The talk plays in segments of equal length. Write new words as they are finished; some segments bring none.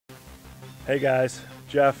Hey guys,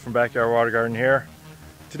 Jeff from Backyard Water Garden here.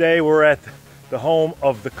 Today we're at the home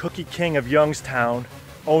of the Cookie King of Youngstown,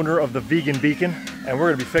 owner of the Vegan Beacon, and we're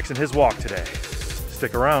gonna be fixing his walk today.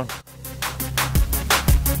 Stick around.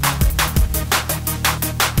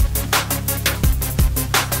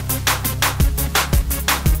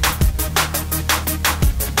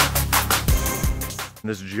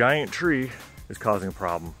 This giant tree is causing a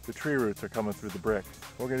problem. The tree roots are coming through the brick.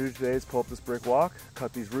 What we're gonna do today is pull up this brick walk,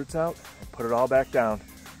 cut these roots out, and put it all back down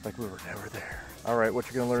like we were never there. All right, what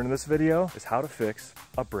you're gonna learn in this video is how to fix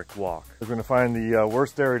a brick walk. We're gonna find the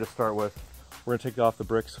worst area to start with. We're gonna take off the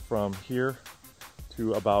bricks from here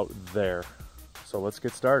to about there. So let's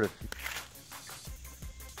get started.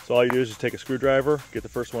 So all you do is just take a screwdriver, get the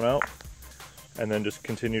first one out, and then just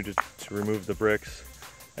continue to remove the bricks.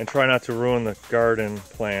 And try not to ruin the garden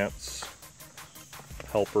plants.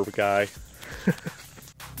 Helper guy.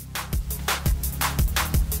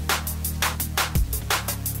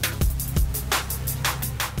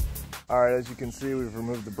 All right, as you can see, we've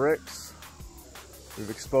removed the bricks. We've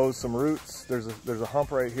exposed some roots. There's a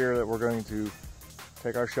hump right here that we're going to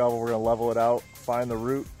take our shovel, we're gonna level it out, find the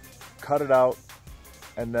root, cut it out,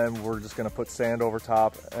 and then we're just gonna put sand over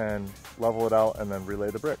top and level it out and then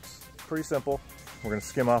relay the bricks. Pretty simple. We're gonna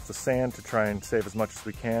skim off the sand to try and save as much as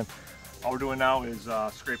we can. All we're doing now is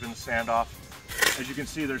scraping the sand off. As you can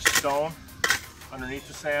see, there's stone underneath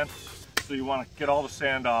the sand. So you wanna get all the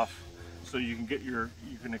sand off so you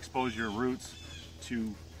can expose your roots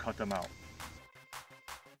to cut them out.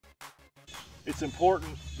 It's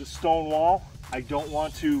important, the stone wall, I don't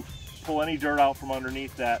want to pull any dirt out from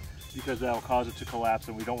underneath that because that'll cause it to collapse,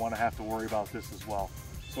 and we don't wanna have to worry about this as well.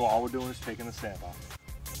 So all we're doing is taking the sand off.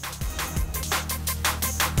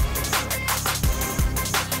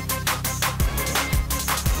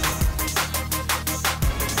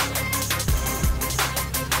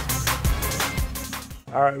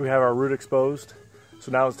 All right, we have our root exposed.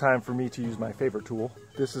 So now it's time for me to use my favorite tool.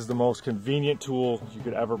 This is the most convenient tool you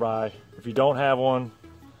could ever buy. If you don't have one,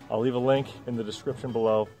 I'll leave a link in the description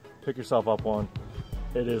below. Pick yourself up one.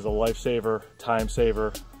 It is a lifesaver, time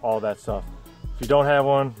saver, all that stuff. If you don't have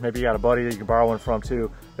one, maybe you got a buddy that you can borrow one from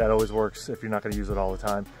too. That always works if you're not gonna use it all the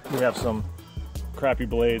time. We have some crappy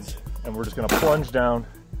blades and we're just gonna plunge down.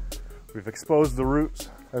 We've exposed the roots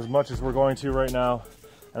as much as we're going to right now.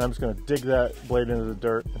 And I'm just gonna dig that blade into the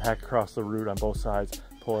dirt and hack across the root on both sides,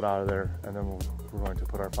 pull it out of there, and then we're going to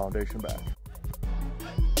put our foundation back.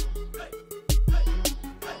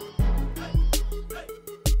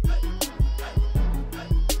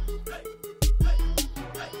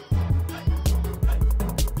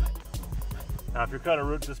 Now if you're cutting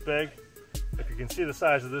roots this big, if you can see the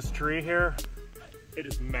size of this tree here, it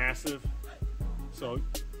is massive. So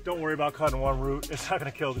don't worry about cutting one root. It's not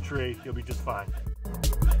gonna kill the tree. You'll be just fine.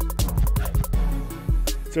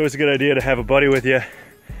 It's always a good idea to have a buddy with you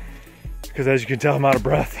because, as you can tell, I'm out of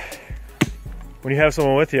breath. When you have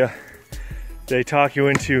someone with you, they talk you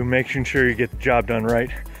into making sure you get the job done right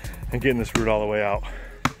and getting this root all the way out.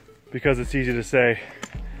 Because it's easy to say,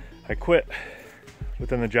 I quit, but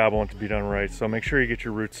then the job won't be done right. So make sure you get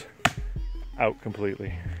your roots out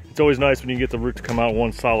completely. It's always nice when you get the root to come out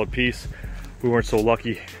one solid piece. We weren't so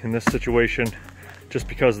lucky in this situation just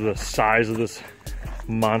because of the size of this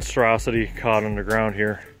monstrosity caught underground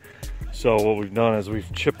here. So what we've done is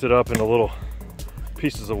we've chipped it up into little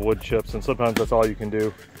pieces of wood chips, and sometimes that's all you can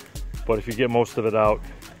do. But if you get most of it out,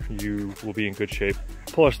 you will be in good shape.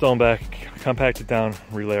 Pull our stone back, compact it down,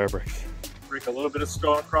 relay our bricks. Break a little bit of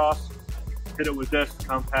stone across, hit it with this,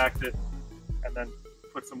 compact it, and then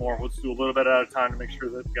put some more. We'll just do a little bit at a time to make sure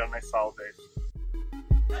that we got a nice solid base.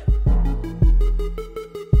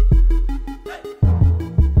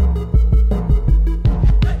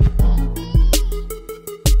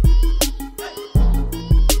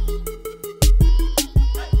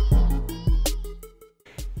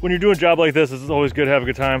 When you're doing a job like this, it's always good to have a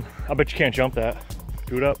good time. I bet you can't jump that.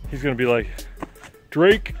 Do it up. He's gonna be like,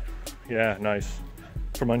 Drake. Yeah, nice.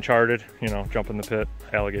 From Uncharted, you know, jump in the pit,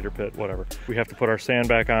 alligator pit, whatever. We have to put our sand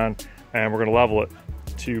back on and we're gonna level it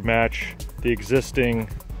to match the existing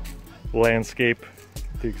landscape,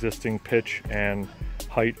 the existing pitch and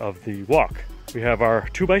height of the walk. We have our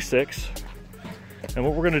 2x6, and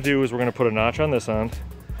what we're gonna do is we're gonna put a notch on this end,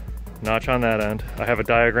 notch on that end. I have a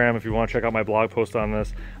diagram. If you want to check out my blog post on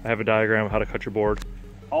this, I have a diagram of how to cut your board.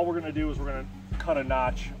 All we're going to do is we're going to cut a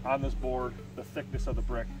notch on this board, the thickness of the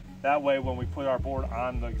brick. That way when we put our board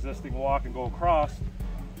on the existing walk and go across,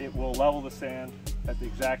 it will level the sand at the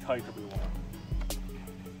exact height that we want.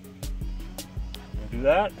 We're going to do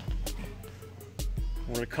that.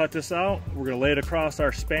 We're going to cut this out. We're going to lay it across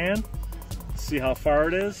our span, see how far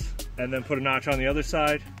it is, and then put a notch on the other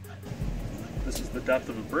side. This is the depth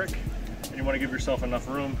of a brick, and you want to give yourself enough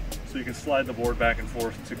room so you can slide the board back and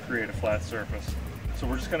forth to create a flat surface. So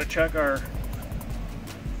we're just going to check our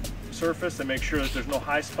surface and make sure that there's no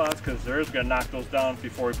high spots, because if there is, we're going to knock those down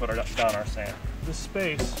before we put down our sand. This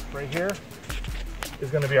space right here is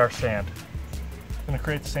going to be our sand. It's going to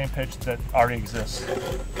create the same pitch that already exists.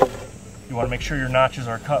 You want to make sure your notches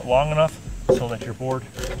are cut long enough so that your board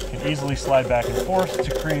can easily slide back and forth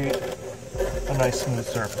to create a nice smooth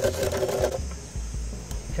surface.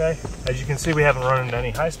 Okay, as you can see, we haven't run into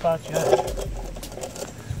any high spots yet.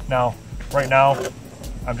 Now, right now,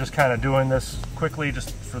 I'm just kind of doing this quickly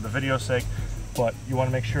just for the video's sake, but you want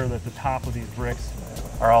to make sure that the top of these bricks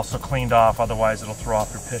are also cleaned off, otherwise it'll throw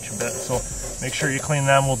off your pitch a bit. So make sure you clean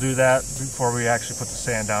them. We'll do that before we actually put the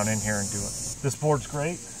sand down in here and do it. This board's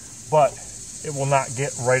great, but it will not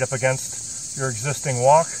get right up against your existing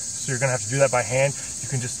walk, so you're going to have to do that by hand. You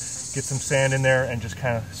can just get some sand in there and just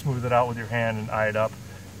kind of smooth it out with your hand and eye it up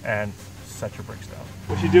and set your bricks down.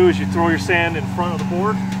 What you do is you throw your sand in front of the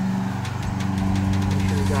board. Make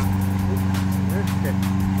sure you got there. Okay.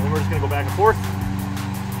 And then we're just going to go back and forth.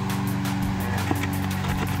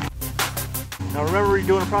 Now remember, when you're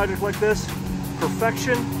doing a project like this,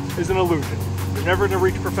 perfection is an illusion. You're never going to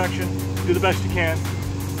reach perfection. Do the best you can.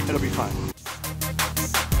 It'll be fine.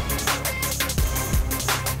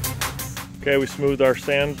 Okay, we smoothed our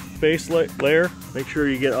sand base layer. Make sure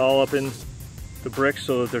you get all up in the bricks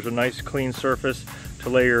so that there's a nice clean surface to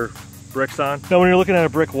lay your bricks on. Now when you're looking at a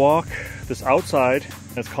brick walk, this outside,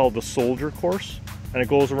 it's called the soldier course, and it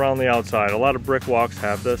goes around the outside. A lot of brick walks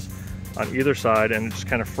have this on either side, and it just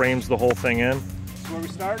kind of frames the whole thing in. This is where we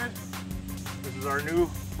started. This is our new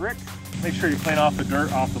brick. Make sure you clean off the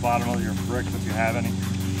dirt off the bottom of your bricks if you have any.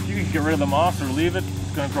 You can get rid of the moss or leave it.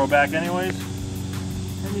 It's going to grow back anyways.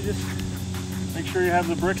 And you just make sure you have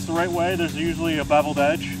the bricks the right way. There's usually a beveled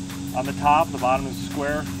edge on the top. The bottom is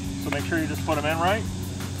square. So make sure you just put them in right.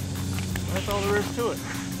 That's all there is to it.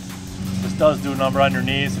 This does do a number on your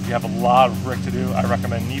knees. If you have a lot of brick to do, I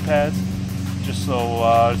recommend knee pads, just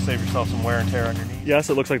so save yourself some wear and tear on your knees. Yes,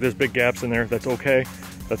 it looks like there's big gaps in there. That's okay.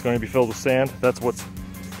 That's going to be filled with sand. That's what's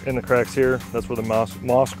in the cracks here. That's where the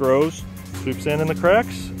moss grows. Sweep sand in the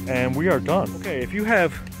cracks, and we are done. Okay, if you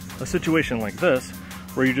have a situation like this,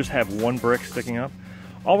 where you just have one brick sticking up,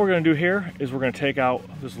 all we're going to do here is we're going to take out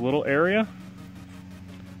this little area,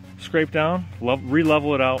 scrape down,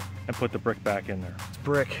 re-level it out, and put the brick back in there. This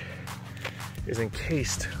brick is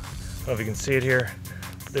encased. I don't know if you can see it here.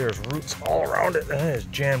 There's roots all around it, and it is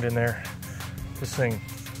jammed in there.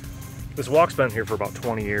 This walk's been here for about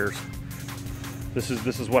 20 years. This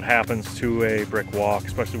is what happens to a brick walk,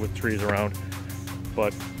 especially with trees around.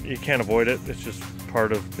 But you can't avoid it. It's just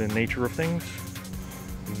part of the nature of things.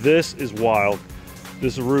 This is wild.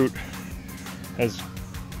 This root has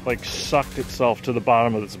like sucked itself to the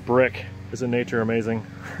bottom of this brick. Isn't nature amazing?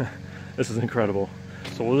 This is incredible.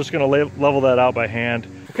 So we're just gonna level that out by hand.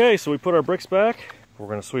 Okay, so we put our bricks back. We're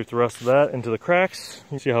gonna sweep the rest of that into the cracks.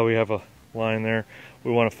 You see how we have a line there?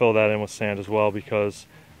 We wanna fill that in with sand as well, because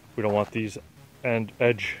we don't want these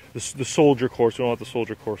the soldier course, we don't want the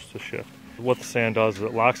soldier course to shift. What the sand does is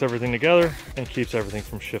it locks everything together and keeps everything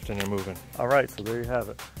from shifting and moving. All right, so there you have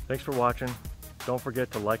it. Thanks for watching. Don't forget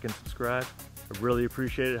to like and subscribe. I really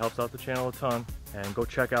appreciate it. It helps out the channel a ton. And go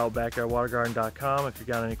check out backyardwatergarden.com if you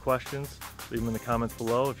got any questions. Leave them in the comments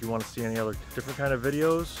below. If you want to see any other different kind of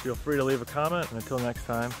videos, feel free to leave a comment. And until next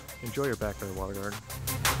time, enjoy your backyard water garden.